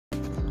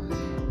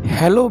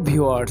Hello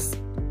viewers,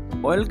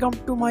 welcome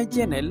to my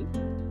channel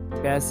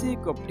Basic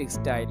of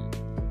Textile.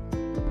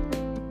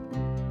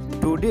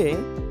 Today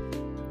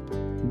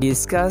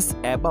discuss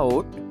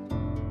about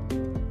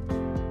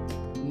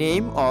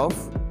name of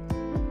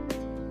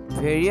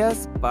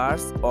various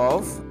parts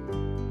of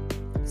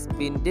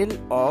spindle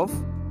of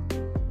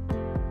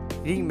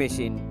ring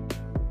machine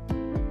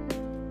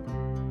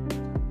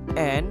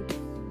and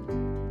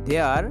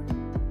their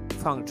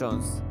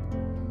functions.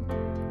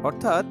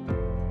 অর্থাৎ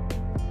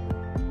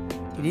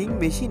ring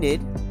মেশিনের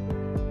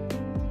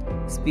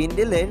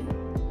স্পিন্ডেলের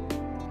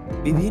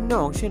বিভিন্ন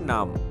অংশের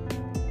নাম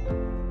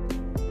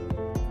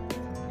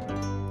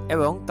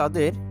এবং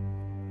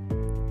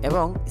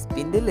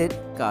স্পিন্ডেলের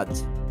কাজ।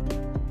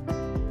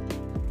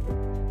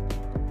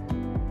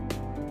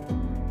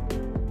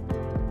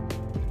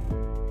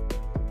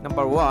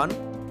 Number 1,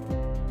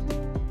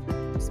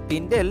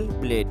 spindle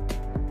blade.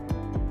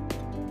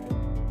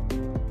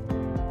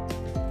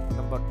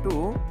 Number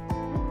 2,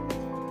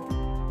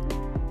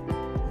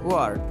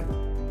 word.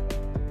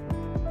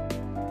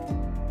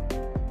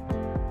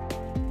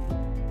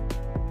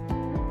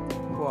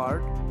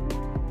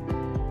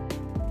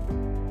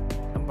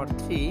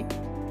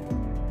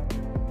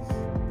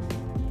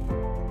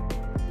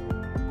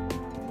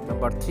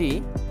 Number 3,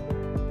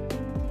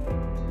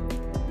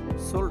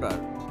 solder.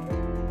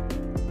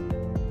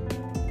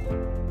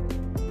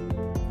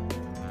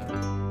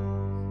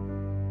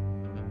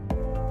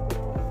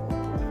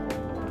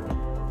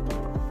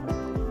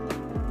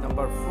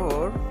 Number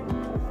 4,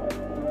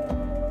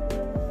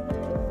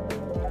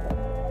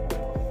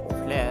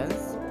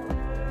 flange.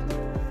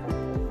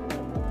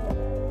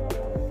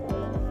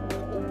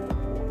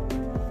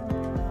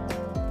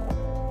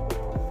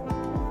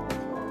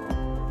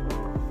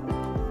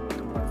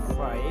 Number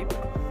 5,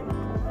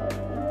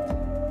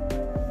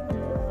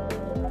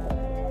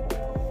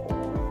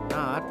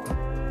 nut.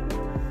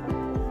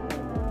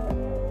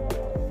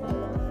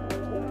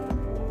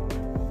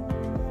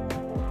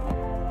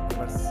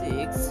 Number 6,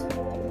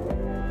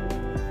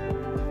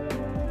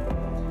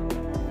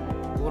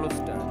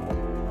 bolster.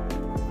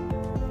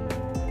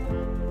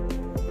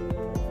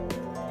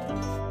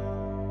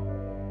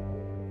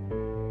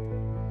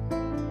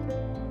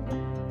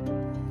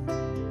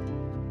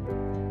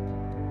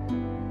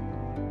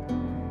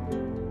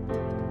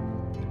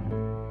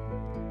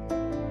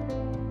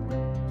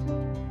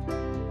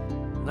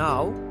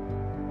 Now,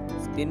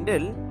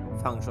 spindle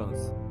functions.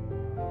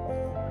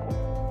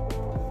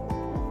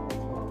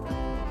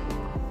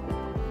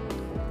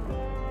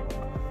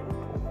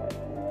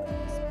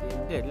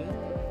 Spindle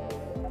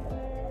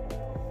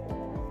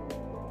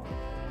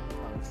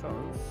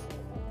functions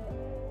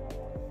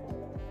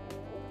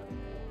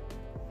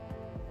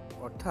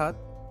অর্থাৎ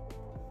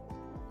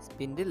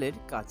স্পিন্ডেলের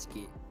কাজ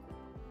কি?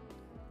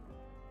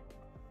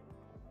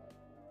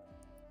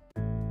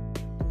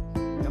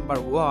 Number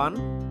 1,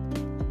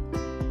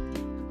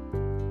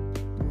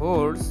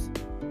 holds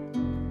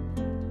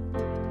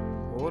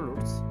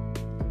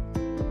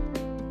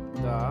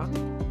the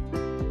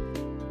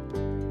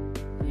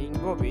ring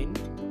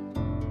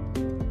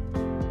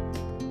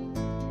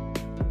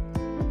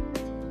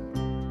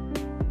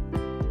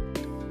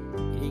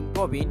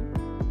bobbin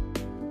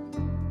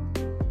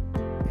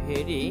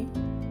very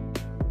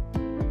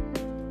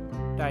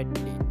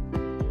tightly.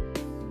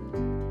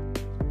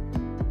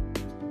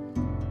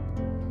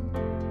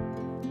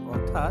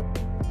 অর্থাৎ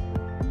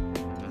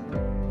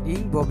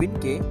রিং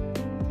ববিনকে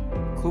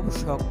খুব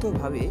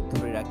শক্তভাবে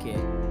ধরে রাখে।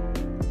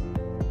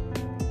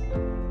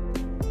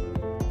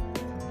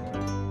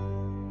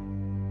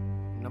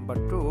 Number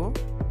 2,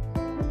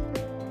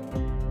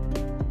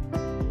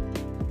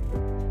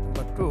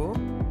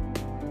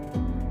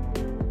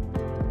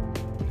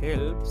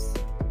 helps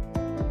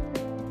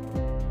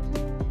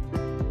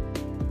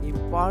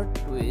impart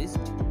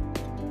twist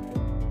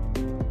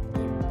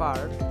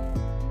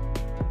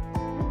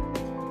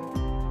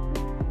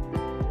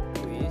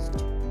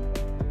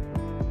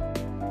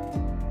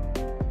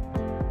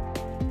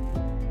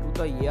to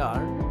the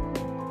yarn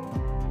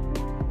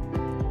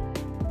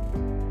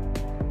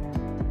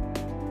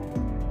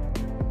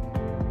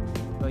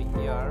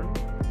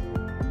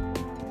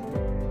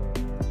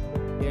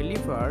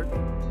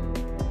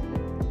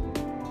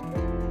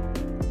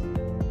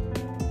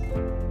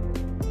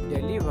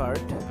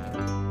delivered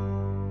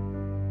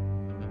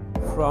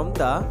from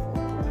the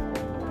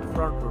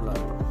front roller.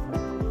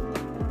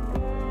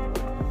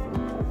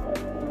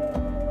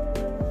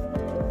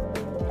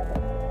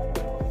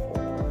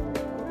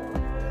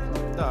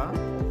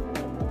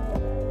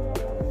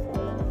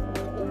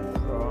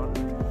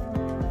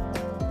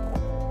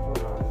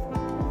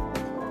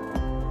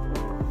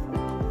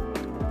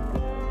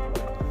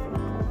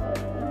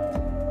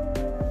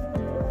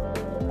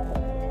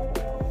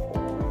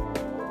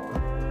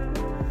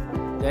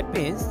 That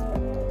means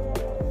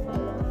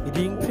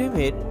ring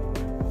ফ্রেমের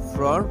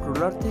front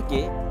roller থেকে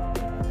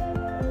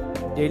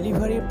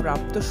ডেলিভারি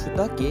প্রাপ্ত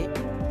সুতাকে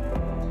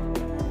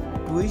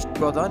টুইস্ট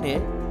প্রদানে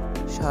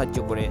সাহায্য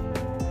করে।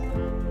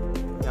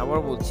 আবার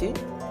বলছি,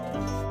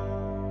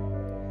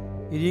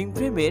 রিং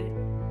ফ্রেমের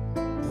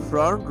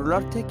ফ্রন্ট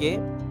রোলার থেকে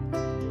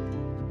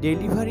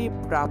ডেলিভারি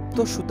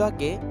প্রাপ্ত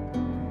সুতাকে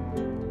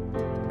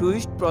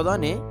টুইস্ট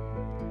প্রদানে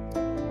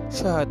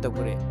সহায়তা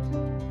করে।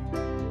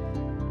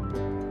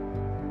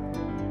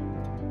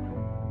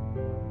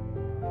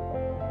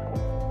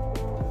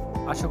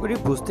 আশা করি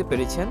বুঝতে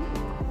পেরেছেন।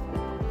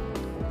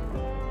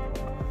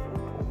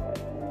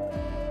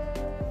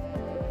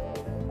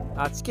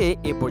 আজকে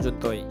এ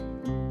পর্যন্তই।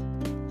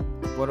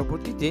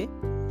 পরবর্তীতে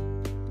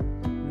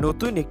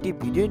নতুন একটি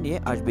ভিডিও নিয়ে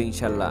আসবে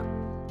ইনশাল্লাহ।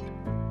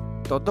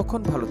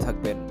 ততক্ষণ ভালো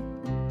থাকবেন।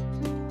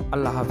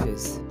 আল্লাহ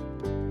হাফেজ।